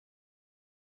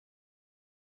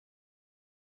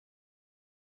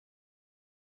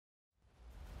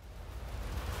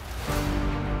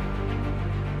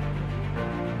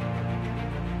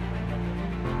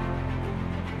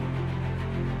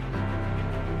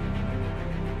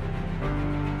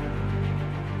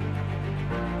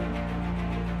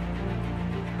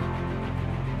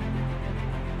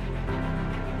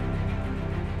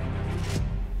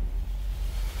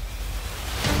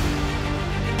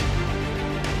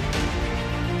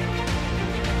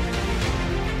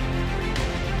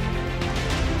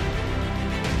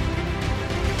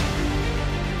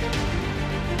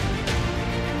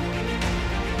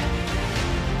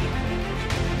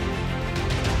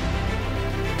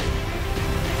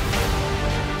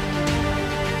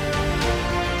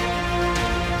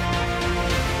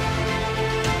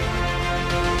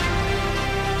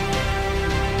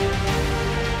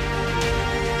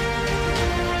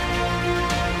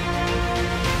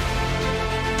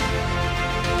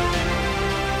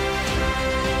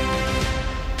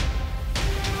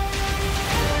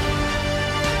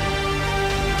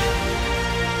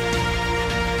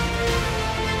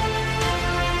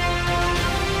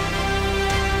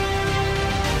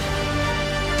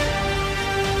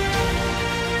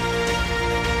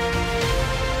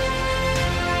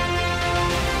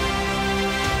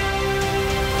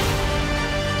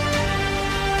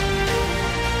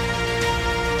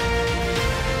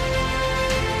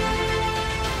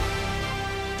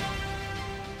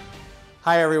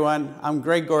Hi everyone, I'm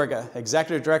Greg Gorga,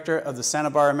 Executive Director of the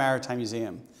Santa Barbara Maritime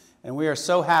Museum. And we are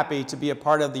so happy to be a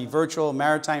part of the virtual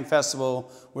Maritime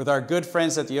Festival with our good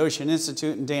friends at the Ocean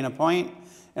Institute in Dana Point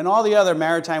and all the other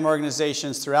maritime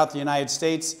organizations throughout the United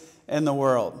States and the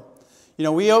world. You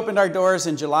know, we opened our doors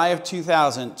in July of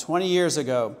 2000, 20 years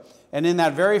ago, and in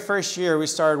that very first year we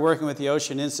started working with the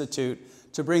Ocean Institute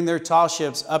to bring their tall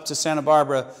ships up to Santa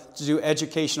Barbara to do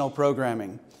educational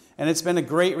programming. And it's been a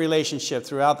great relationship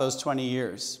throughout those 20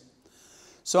 years.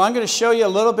 So I'm going to show you a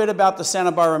little bit about the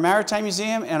Santa Barbara Maritime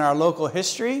Museum and our local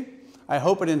history. I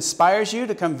hope it inspires you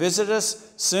to come visit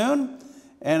us soon,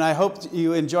 and I hope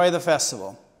you enjoy the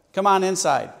festival. Come on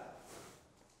inside.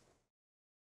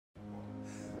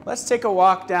 Let's take a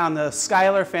walk down the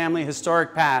Schuyler Family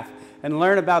Historic Path and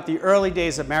learn about the early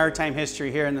days of maritime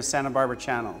history here in the Santa Barbara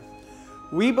Channel.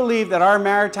 We believe that our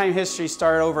maritime history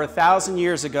started over 1,000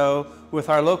 years ago with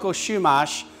our local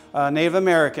Chumash, Native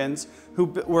Americans, who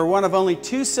were one of only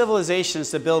 2 civilizations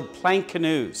to build plank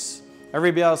canoes.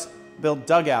 Everybody else built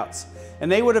dugouts. And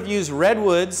they would have used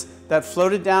redwoods that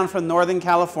floated down from Northern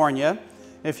California.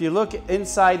 If you look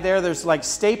inside there, there's like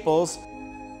staples.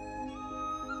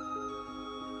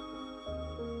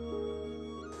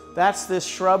 That's this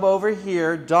shrub over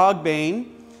here, dogbane,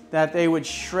 that they would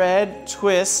shred,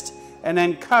 twist, and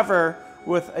then cover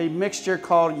with a mixture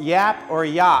called yap or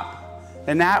yop.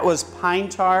 And that was pine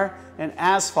tar and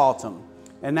asphaltum.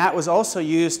 And that was also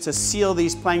used to seal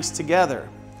these planks together.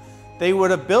 They would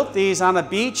have built these on a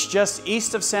beach just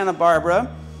east of Santa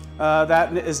Barbara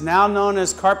that is now known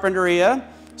as Carpinteria,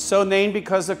 so named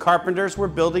because the carpenters were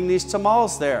building these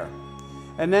tamales there.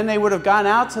 And then they would have gone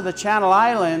out to the Channel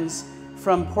Islands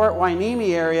from Port Hueneme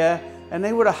area, and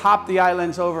they would have hopped the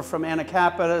islands over from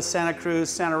Anacapa, Santa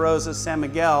Cruz, Santa Rosa, San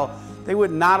Miguel. They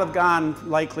would not have gone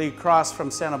likely across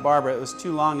from Santa Barbara. It was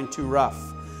too long and too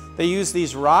rough. They used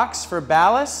these rocks for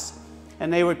ballast,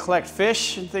 and they would collect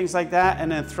fish and things like that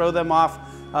and then throw them off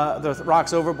the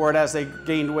rocks overboard as they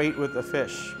gained weight with the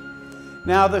fish.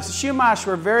 Now the Chumash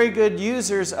were very good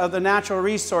users of the natural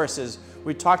resources.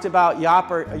 We talked about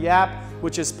yap,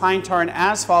 which is pine tar and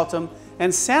asphaltum,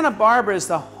 and Santa Barbara is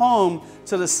the home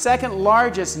to the 2nd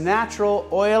largest natural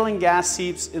oil and gas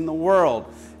seeps in the world.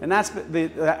 And that's the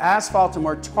asphaltum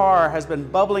or tar has been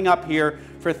bubbling up here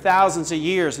for thousands of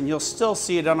years, and you'll still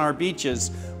see it on our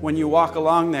beaches when you walk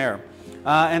along there.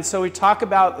 And so we talk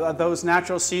about those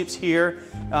natural seeps here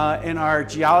in our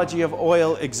Geology of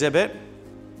Oil exhibit.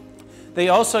 They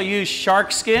also use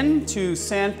shark skin to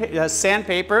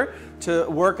sandpaper to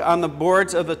work on the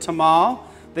boards of the tamal.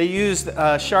 They used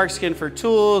shark skin for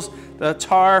tools, the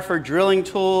tar for drilling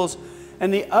tools,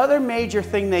 and the other major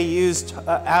thing they used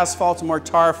asphaltum or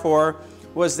tar for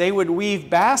was they would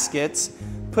weave baskets,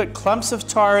 put clumps of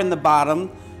tar in the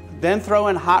bottom, then throw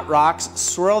in hot rocks,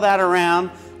 swirl that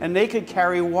around, and they could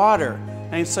carry water.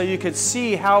 And so you could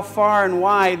see how far and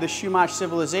wide the Chumash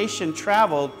civilization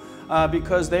traveled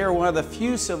because they are one of the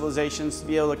few civilizations to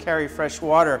be able to carry fresh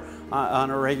water on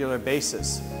a regular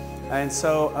basis. And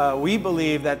so we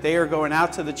believe that they are going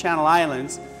out to the Channel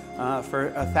Islands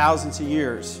for thousands of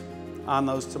years on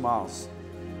those tamales.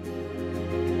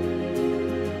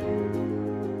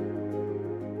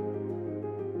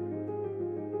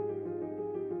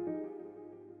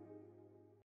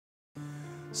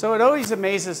 So it always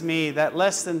amazes me that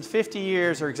less than 50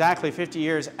 years, or exactly 50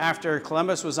 years after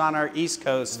Columbus was on our east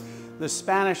coast, the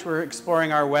Spanish were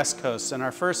exploring our west coast. And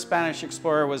our first Spanish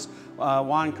explorer was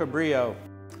Juan Cabrillo,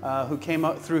 who came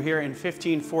up through here in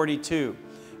 1542.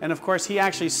 And of course, he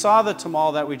actually saw the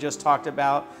tamal that we just talked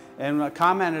about and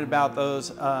commented about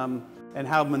those and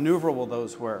how maneuverable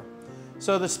those were.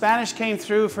 So the Spanish came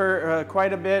through for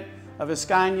quite a bit of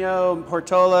Vizcaino,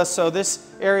 Portola. So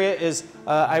this area is,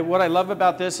 what I love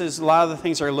about this is a lot of the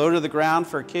things are low to the ground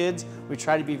for kids. We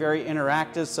try to be very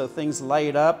interactive so things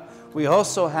light up. We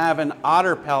also have an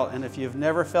otter pelt, and if you've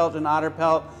never felt an otter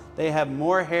pelt, they have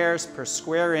more hairs per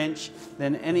square inch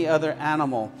than any other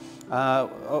animal,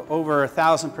 over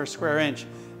 1,000 per square inch.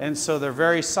 And so they're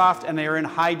very soft and they are in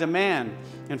high demand.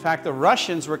 In fact, the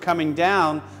Russians were coming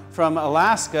down from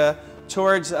Alaska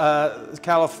towards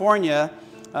California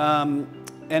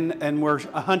and were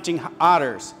hunting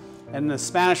otters. And the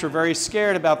Spanish were very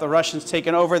scared about the Russians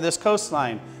taking over this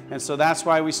coastline. And so that's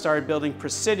why we started building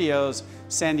presidios,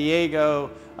 San Diego,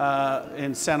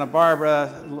 in Santa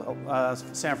Barbara,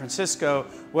 San Francisco,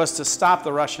 was to stop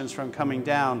the Russians from coming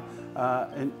down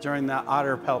during the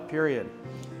otter pelt period.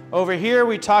 Over here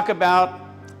we talk about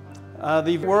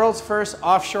the world's first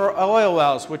offshore oil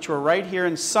wells, which were right here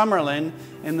in Summerlin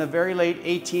in the very late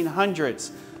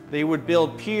 1800s. They would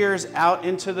build piers out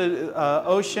into the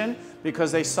ocean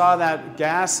because they saw that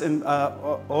gas and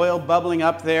oil bubbling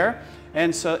up there,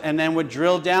 and then would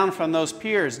drill down from those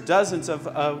piers, dozens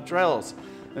of drills.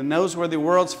 And those were the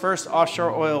world's first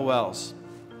offshore oil wells.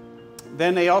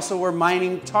 Then they also were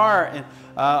mining tar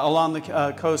along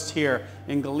the coast here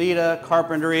in Goleta,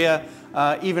 Carpinteria,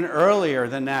 even earlier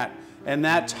than that. And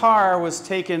that tar was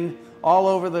taken all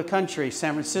over the country.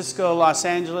 San Francisco, Los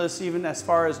Angeles, even as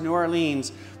far as New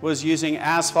Orleans, was using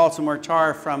asphalt and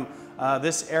tar from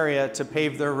this area to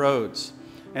pave their roads.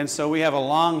 And so we have a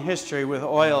long history with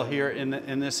oil here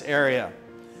in this area.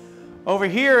 Over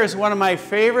here is one of my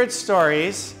favorite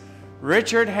stories.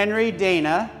 Richard Henry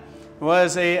Dana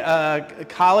was a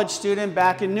college student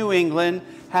back in New England,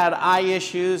 had eye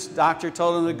issues. Doctor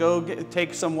told him to go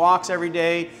take some walks every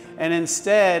day, and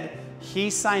instead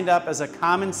he signed up as a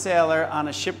common sailor on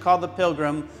a ship called the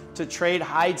Pilgrim to trade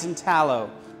hides and tallow.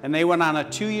 And they went on a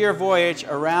 2-year voyage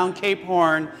around Cape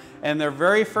Horn, and their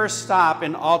very first stop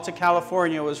in Alta,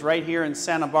 California was right here in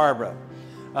Santa Barbara.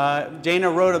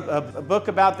 Dana wrote a book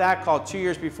about that called 2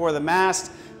 Years Before the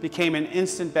Mast. Became an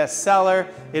instant bestseller.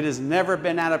 It has never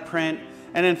been out of print.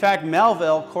 And in fact,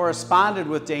 Melville corresponded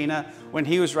with Dana when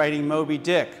he was writing Moby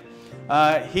Dick.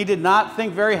 He did not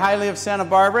think very highly of Santa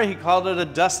Barbara. He called it a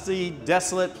dusty,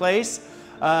 desolate place.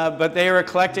 But they were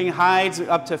collecting hides,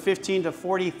 up to 15,000 to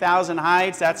 40,000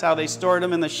 hides. That's how they stored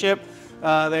them in the ship.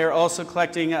 They were also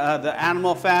collecting the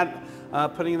animal fat,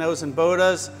 putting those in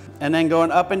bodas, and then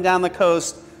going up and down the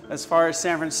coast as far as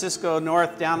San Francisco,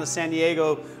 north down to San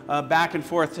Diego, back and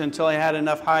forth until they had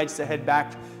enough hides to head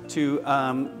back to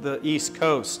the East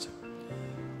Coast.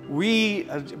 We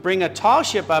bring a tall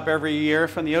ship up every year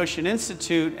from the Ocean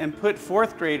Institute and put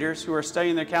 4th graders who are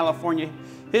studying their California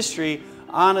history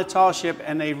on a tall ship,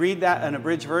 and they read that, an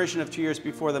abridged version of 2 Years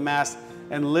Before the Mast,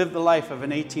 and live the life of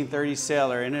an 1830s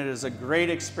sailor. And it is a great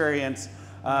experience.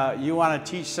 You want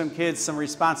to teach some kids some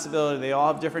responsibility. They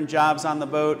all have different jobs on the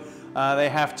boat. They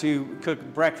have to cook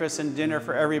breakfast and dinner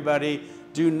for everybody,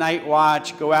 do night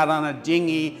watch, go out on a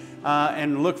dinghy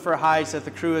and look for hides that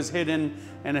the crew has hidden.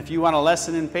 And if you want a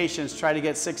lesson in patience, try to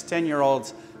get 6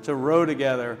 10-year-olds to row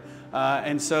together.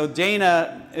 And so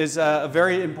Dana is a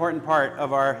very important part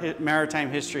of our maritime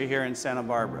history here in Santa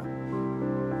Barbara.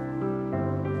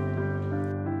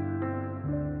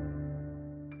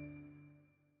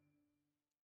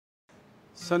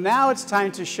 So now it's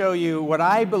time to show you what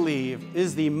I believe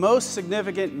is the most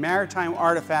significant maritime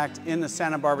artifact in the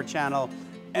Santa Barbara Channel,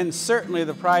 and certainly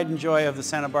the pride and joy of the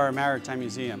Santa Barbara Maritime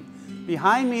Museum.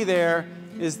 Behind me there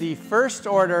is the first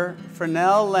order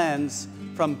Fresnel lens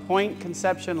from Point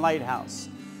Conception Lighthouse.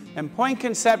 And Point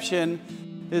Conception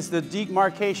is the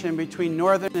demarcation between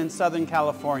northern and southern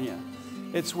California.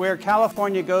 It's where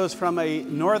California goes from a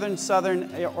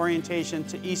northern-southern orientation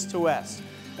to east to west.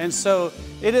 And so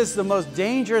it is the most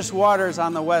dangerous waters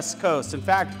on the West Coast. In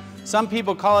fact, some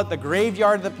people call it the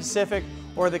graveyard of the Pacific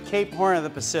or the Cape Horn of the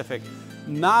Pacific.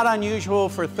 Not unusual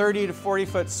for 30 to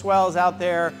 40-foot swells out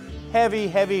there, heavy,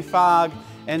 heavy fog,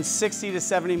 and 60 to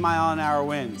 70 mile-an-hour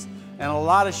winds, and a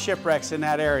lot of shipwrecks in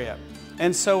that area.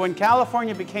 And so when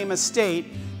California became a state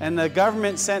and the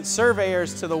government sent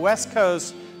surveyors to the West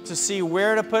Coast to see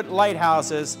where to put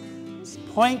lighthouses,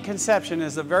 Point Conception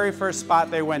is the very first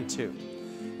spot they went to.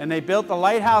 And they built the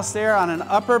lighthouse there on an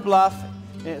upper bluff.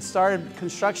 It started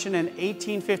construction in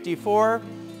 1854.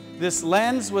 This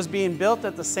lens was being built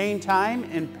at the same time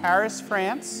in Paris,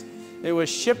 France. It was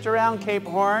shipped around Cape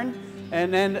Horn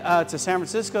and then to San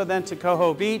Francisco, then to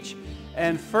Coho Beach,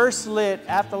 and first lit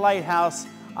at the lighthouse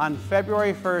on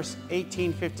February 1st,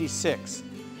 1856.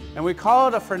 And we call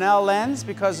it a Fresnel lens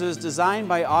because it was designed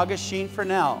by Augustine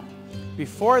Fresnel.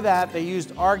 Before that, they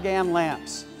used argan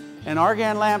lamps. And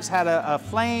argan lamps had a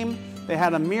flame, they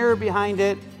had a mirror behind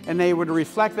it, and they would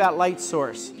reflect that light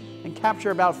source and capture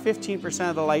about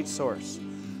 15% of the light source.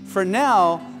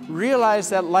 Fresnel realized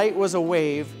that light was a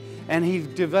wave, and he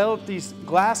developed these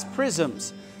glass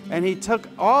prisms. And he took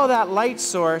all that light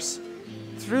source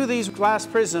through these glass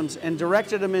prisms and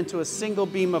directed them into a single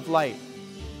beam of light.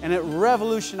 And it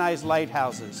revolutionized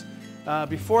lighthouses.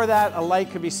 Before that, a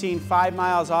light could be seen 5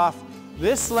 miles off.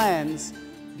 This lens,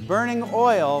 burning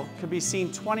oil, could be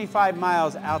seen 25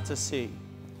 miles out to sea.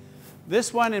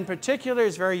 This one in particular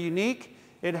is very unique.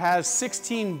 It has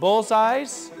 16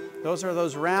 bullseyes. Those are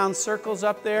those round circles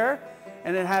up there.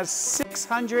 And it has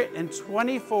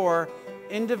 624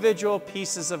 individual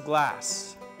pieces of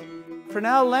glass.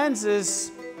 Fresnel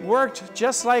lenses worked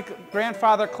just like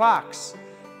grandfather clocks.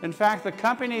 In fact, the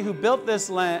company who built this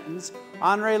lens,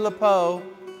 Henri Lepeau,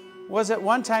 was at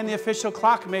one time the official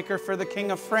clockmaker for the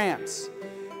King of France.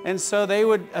 And so they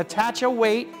would attach a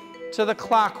weight to the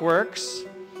clockworks,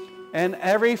 and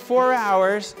every 4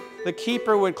 hours, the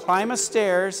keeper would climb a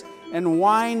stairs and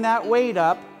wind that weight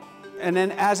up, and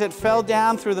then as it fell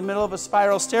down through the middle of a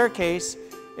spiral staircase,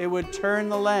 it would turn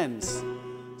the lens.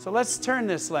 So let's turn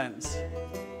this lens.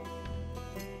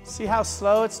 See how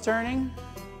slow it's turning?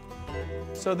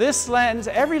 So this lens,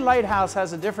 every lighthouse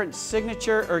has a different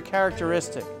signature or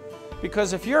characteristic.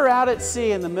 Because if you're out at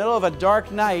sea in the middle of a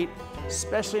dark night,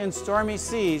 especially in stormy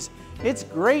seas, it's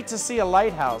great to see a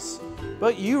lighthouse,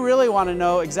 but you really want to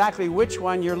know exactly which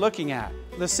one you're looking at.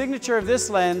 The signature of this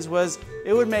lens was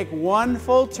it would make one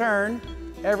full turn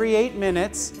every 8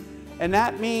 minutes, and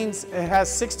that means it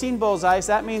has 16 bullseyes.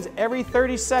 That means every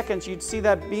 30 seconds you'd see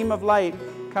that beam of light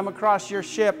come across your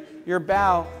ship, your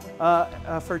bow,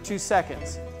 for 2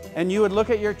 seconds. And you would look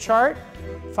at your chart,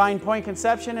 find Point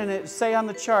Conception, and it would say on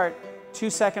the chart,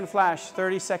 2-second flash,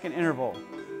 30-second interval.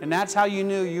 And that's how you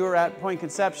knew you were at Point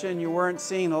Conception. You weren't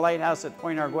seeing the lighthouse at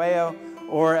Point Arguello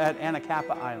or at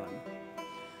Anacapa Island.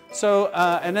 So,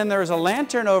 and then there was a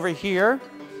lantern over here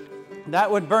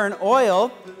that would burn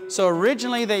oil. So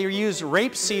originally they used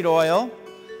rapeseed oil,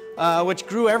 which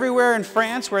grew everywhere in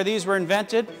France where these were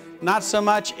invented, not so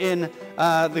much in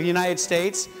the United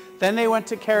States. Then they went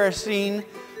to kerosene.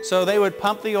 So they would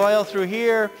pump the oil through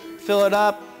here, fill it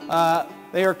up.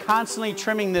 They were constantly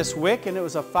trimming this wick, and it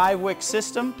was a 5-wick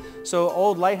system. So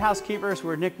old lighthouse keepers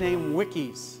were nicknamed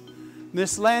wickies.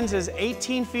 This lens is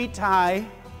 18 feet high.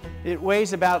 It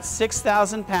weighs about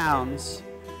 6,000 pounds.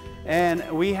 And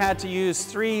we had to use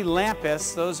 3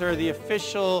 lampists. Those are the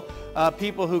official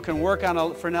people who can work on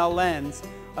a Fresnel lens,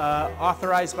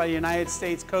 authorized by the United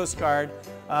States Coast Guard.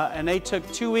 And they took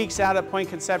 2 weeks out at Point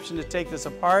Conception to take this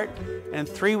apart, and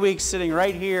 3 weeks sitting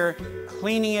right here,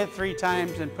 cleaning it 3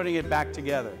 times and putting it back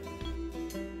together.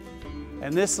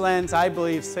 And this lens, I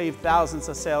believe, saved thousands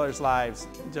of sailors' lives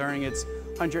during its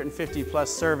 150+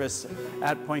 service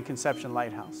at Point Conception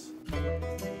Lighthouse.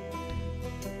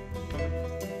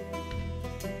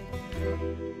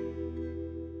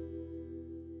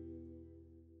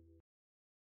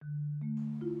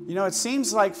 You know, it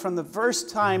seems like from the first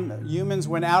time humans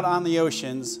went out on the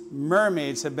oceans,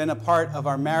 mermaids have been a part of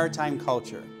our maritime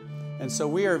culture. And so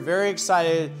we are very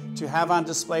excited to have on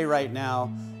display right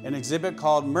now an exhibit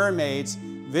called Mermaids,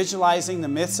 Visualizing the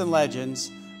Myths and Legends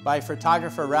by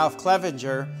photographer Ralph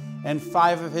Clevenger and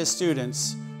 5 of his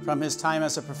students from his time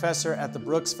as a professor at the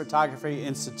Brooks Photography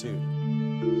Institute.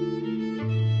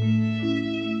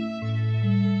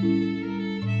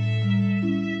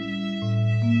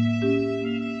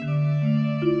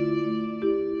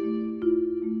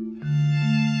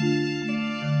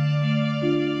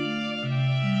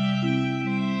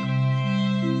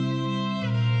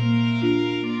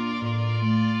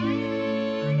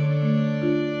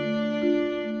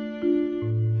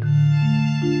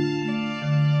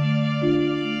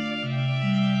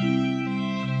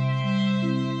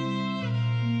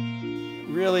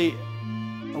 Really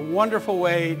a wonderful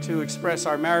way to express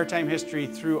our maritime history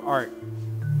through art.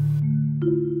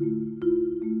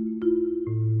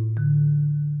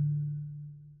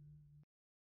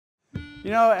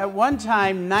 You know, at one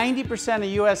time, 90% of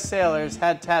U.S. sailors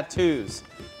had tattoos.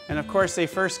 And of course, they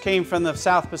first came from the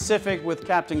South Pacific with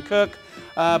Captain Cook,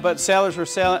 but sailors were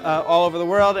sailing all over the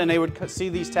world, and they would see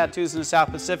these tattoos in the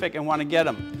South Pacific and want to get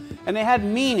them. And they had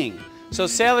meaning. So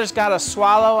sailors got a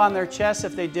swallow on their chest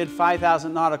if they did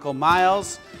 5,000 nautical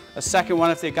miles, a second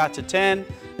one if they got to 10.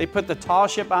 They put the tall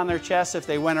ship on their chest if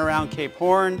they went around Cape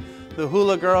Horn, the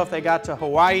hula girl if they got to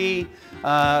Hawaii,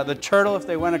 the turtle if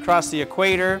they went across the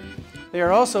equator. They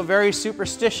are also very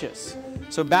superstitious.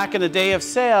 So back in the day of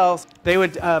sails, they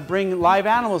would bring live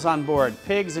animals on board,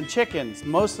 pigs and chickens,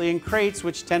 mostly in crates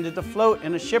which tended to float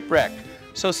in a shipwreck.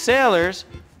 So sailors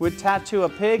would tattoo a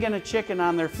pig and a chicken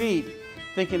on their feet,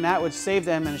 thinking that would save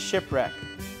them in a shipwreck.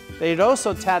 They'd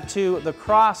also tattoo the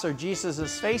cross or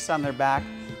Jesus' face on their back,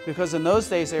 because in those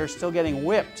days they were still getting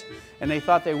whipped, and they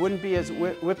thought they wouldn't be as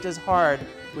whipped as hard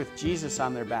with Jesus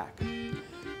on their back.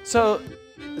 So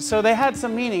they had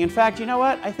some meaning. In fact, you know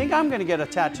what? I think I'm going to get a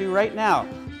tattoo right now.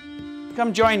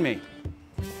 Come join me.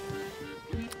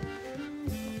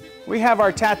 We have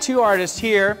our tattoo artist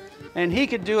here, and he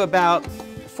could do about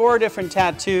 4 different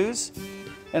tattoos.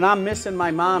 And I'm missing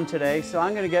my mom today, so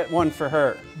I'm going to get one for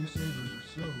her. You sailors are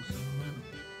so sentimental.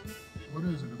 What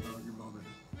is it about your mother?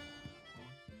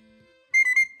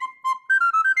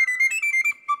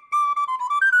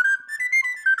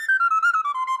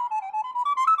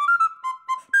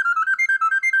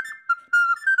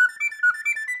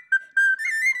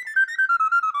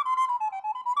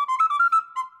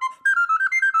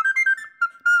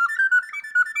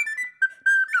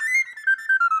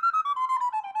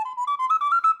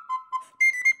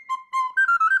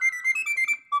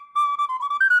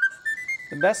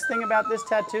 The best thing about this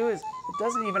tattoo is it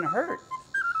doesn't even hurt.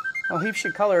 Oh, he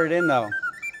should color it in though.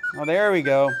 Oh, there we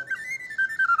go.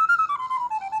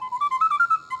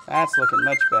 That's looking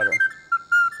much better.